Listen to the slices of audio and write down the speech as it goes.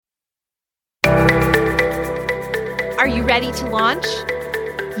Are you ready to launch?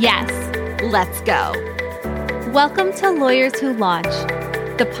 Yes. Let's go. Welcome to Lawyers Who Launch,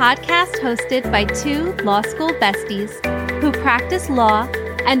 the podcast hosted by two law school besties who practice law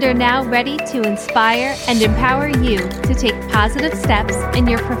and are now ready to inspire and empower you to take positive steps in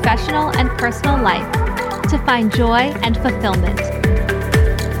your professional and personal life to find joy and fulfillment.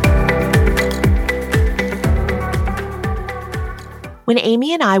 When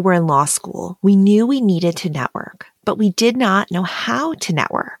Amy and I were in law school, we knew we needed to network, but we did not know how to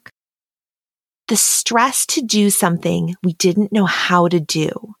network. The stress to do something we didn't know how to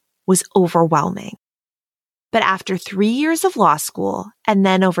do was overwhelming. But after 3 years of law school and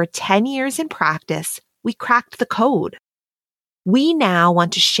then over 10 years in practice, we cracked the code. We now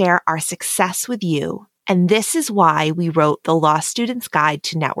want to share our success with you, and this is why we wrote the Law Student's Guide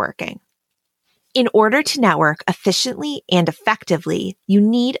to Networking. In order to network efficiently and effectively, you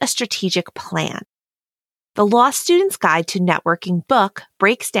need a strategic plan. The Law Student's Guide to Networking book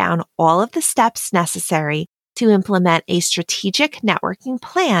breaks down all of the steps necessary to implement a strategic networking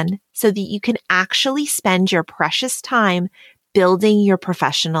plan so that you can actually spend your precious time building your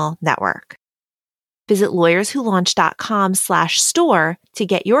professional network. Visit lawyerswholaunch.com/store to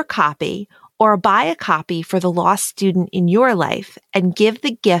get your copy or buy a copy for the law student in your life and give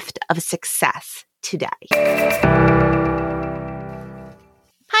the gift of success today.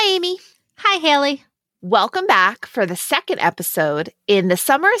 Hi, Amy. Hi, Haley. Welcome back for the second episode in the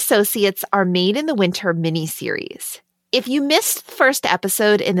Summer Associates Are Made in the Winter mini-series. If you missed the first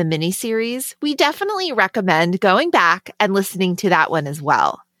episode in the mini-series, we definitely recommend going back and listening to that one as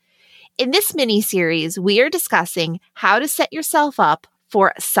well. In this mini-series, we are discussing how to set yourself up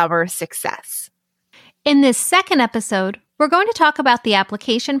for summer success. In this second episode, we're going to talk about the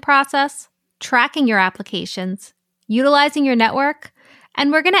application process, tracking your applications, utilizing your network, and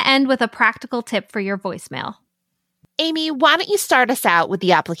we're going to end with a practical tip for your voicemail. Amy, why don't you start us out with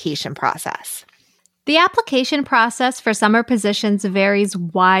the application process? The application process for summer positions varies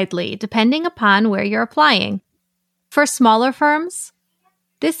widely depending upon where you're applying. For smaller firms,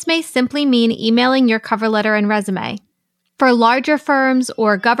 this may simply mean emailing your cover letter and resume. For larger firms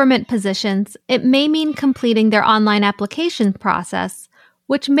or government positions, it may mean completing their online application process,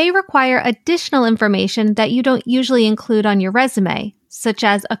 which may require additional information that you don't usually include on your resume, such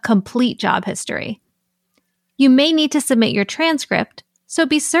as a complete job history. You may need to submit your transcript, so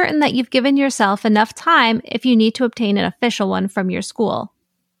be certain that you've given yourself enough time if you need to obtain an official one from your school.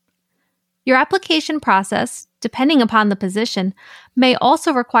 Your application process, depending upon the position, may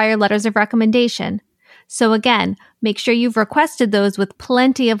also require letters of recommendation. So again, make sure you've requested those with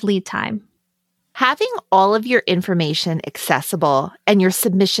plenty of lead time. Having all of your information accessible and your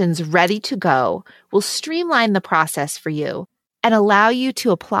submissions ready to go will streamline the process for you and allow you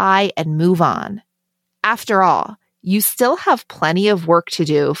to apply and move on. After all, you still have plenty of work to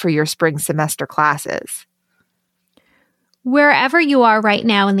do for your spring semester classes. Wherever you are right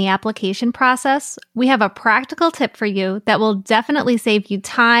now in the application process, we have a practical tip for you that will definitely save you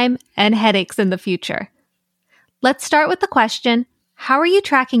time and headaches in the future. Let's start with the question, how are you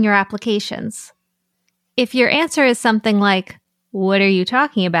tracking your applications? If your answer is something like, what are you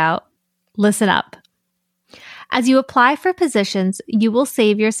talking about? Listen up. As you apply for positions, you will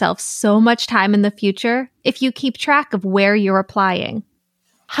save yourself so much time in the future if you keep track of where you're applying.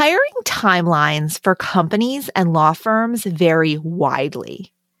 Hiring timelines for companies and law firms vary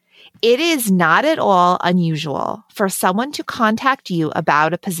widely. It is not at all unusual for someone to contact you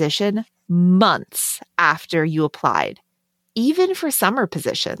about a position months after you applied, even for summer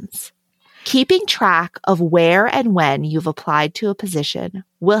positions. Keeping track of where and when you've applied to a position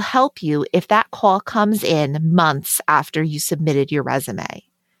will help you if that call comes in months after you submitted your resume.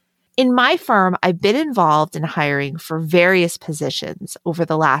 In my firm, I've been involved in hiring for various positions over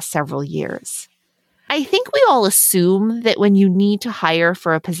the last several years. I think we all assume that when you need to hire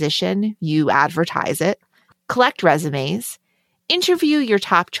for a position, you advertise it, collect resumes, interview your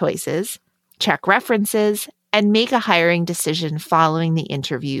top choices, check references, and make a hiring decision following the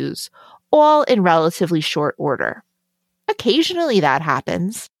interviews, all in relatively short order. Occasionally that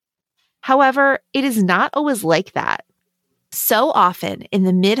happens. However, it is not always like that. So often in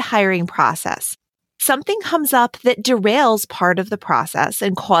the mid-hiring process, something comes up that derails part of the process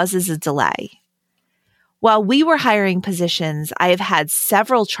and causes a delay. While we were hiring positions, I have had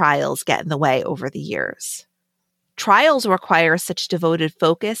several trials get in the way over the years. Trials require such devoted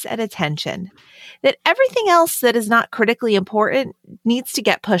focus and attention that everything else that is not critically important needs to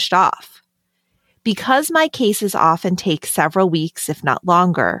get pushed off. Because my cases often take several weeks, if not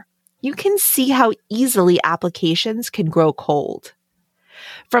longer, you can see how easily applications can grow cold.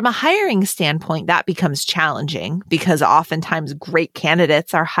 From a hiring standpoint, that becomes challenging because oftentimes great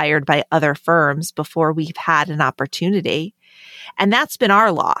candidates are hired by other firms before we've had an opportunity. And that's been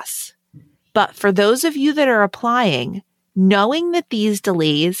our loss. But for those of you that are applying, knowing that these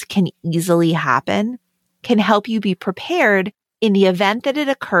delays can easily happen can help you be prepared in the event that it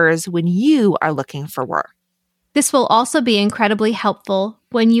occurs when you are looking for work. This will also be incredibly helpful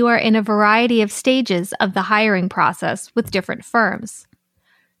when you are in a variety of stages of the hiring process with different firms.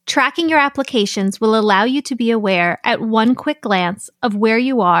 Tracking your applications will allow you to be aware at one quick glance of where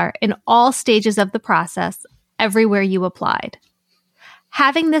you are in all stages of the process, everywhere you applied.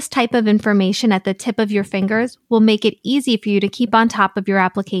 Having this type of information at the tip of your fingers will make it easy for you to keep on top of your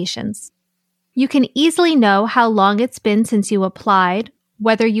applications. You can easily know how long it's been since you applied,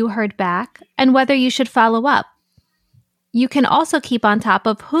 whether you heard back, and whether you should follow up. You can also keep on top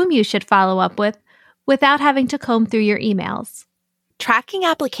of whom you should follow up with without having to comb through your emails. Tracking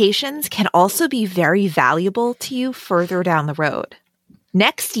applications can also be very valuable to you further down the road.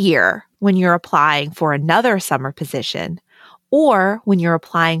 Next year, when you're applying for another summer position, or when you're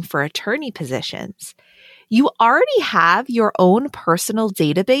applying for attorney positions, you already have your own personal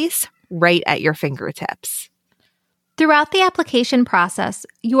database right at your fingertips. Throughout the application process,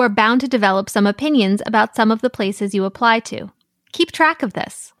 you are bound to develop some opinions about some of the places you apply to. Keep track of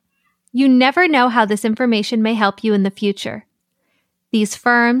this. You never know how this information may help you in the future. These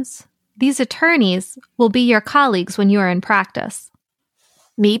firms, these attorneys will be your colleagues when you are in practice.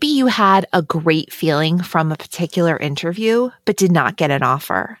 Maybe you had a great feeling from a particular interview, but did not get an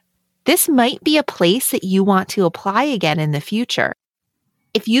offer. This might be a place that you want to apply again in the future.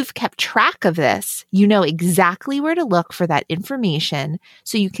 If you've kept track of this, you know exactly where to look for that information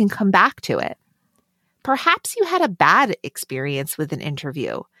so you can come back to it. Perhaps you had a bad experience with an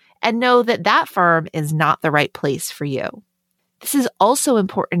interview and know that that firm is not the right place for you. This is also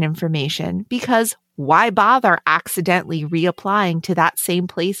important information because why bother accidentally reapplying to that same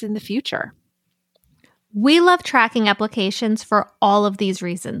place in the future? We love tracking applications for all of these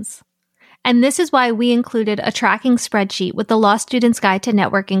reasons. And this is why we included a tracking spreadsheet with the Law Student's Guide to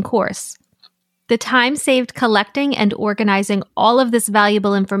Networking course. The time saved collecting and organizing all of this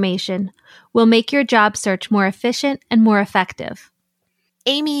valuable information will make your job search more efficient and more effective.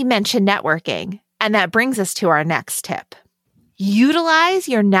 Amy mentioned networking, and that brings us to our next tip. Utilize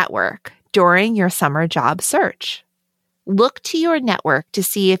your network during your summer job search. Look to your network to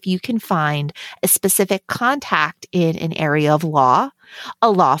see if you can find a specific contact in an area of law, a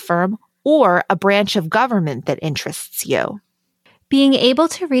law firm, or a branch of government that interests you. Being able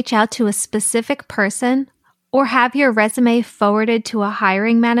to reach out to a specific person or have your resume forwarded to a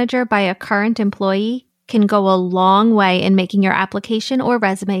hiring manager by a current employee can go a long way in making your application or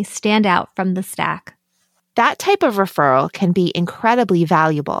resume stand out from the stack. That type of referral can be incredibly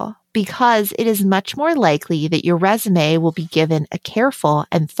valuable because it is much more likely that your resume will be given a careful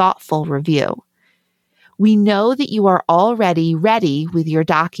and thoughtful review. We know that you are already ready with your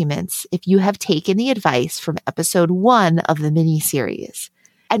documents if you have taken the advice from episode 1 of the mini-series.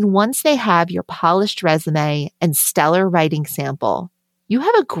 And once they have your polished resume and stellar writing sample, you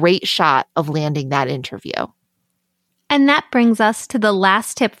have a great shot of landing that interview. And that brings us to the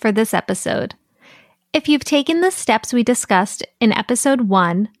last tip for this episode. If you've taken the steps we discussed in episode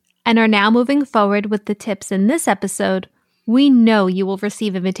 1 and are now moving forward with the tips in this episode, we know you will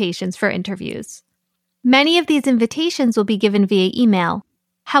receive invitations for interviews. Many of these invitations will be given via email.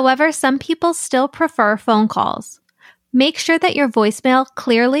 However, some people still prefer phone calls. Make sure that your voicemail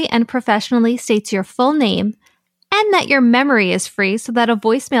clearly and professionally states your full name and that your memory is free so that a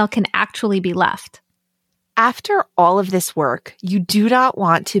voicemail can actually be left. After all of this work, you do not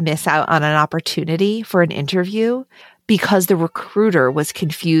want to miss out on an opportunity for an interview because the recruiter was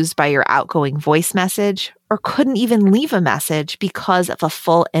confused by your outgoing voice message or couldn't even leave a message because of a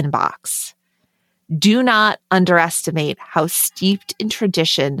full inbox. Do not underestimate how steeped in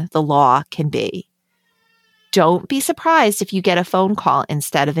tradition the law can be. Don't be surprised if you get a phone call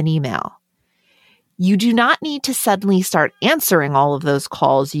instead of an email. You do not need to suddenly start answering all of those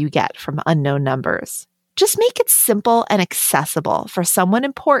calls you get from unknown numbers. Just make it simple and accessible for someone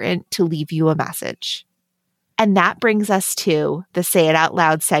important to leave you a message. And that brings us to the Say It Out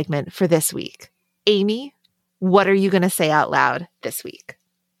Loud segment for this week. Amy, what are you going to say out loud this week?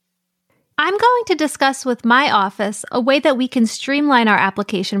 I'm going to discuss with my office a way that we can streamline our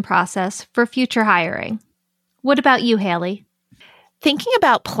application process for future hiring. What about you, Haley? Thinking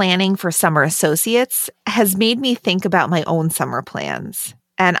about planning for summer associates has made me think about my own summer plans.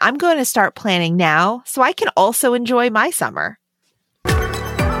 And I'm going to start planning now so I can also enjoy my summer.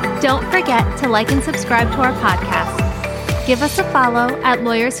 Don't forget to like and subscribe to our podcast. Give us a follow at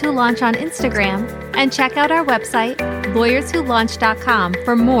Lawyers Who Launch on Instagram and check out our website, lawyerswholaunch.com,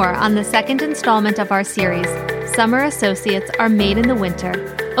 for more on the second installment of our series, Summer Associates Are Made in the Winter,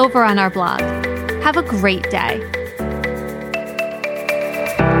 over on our blog. Have a great day.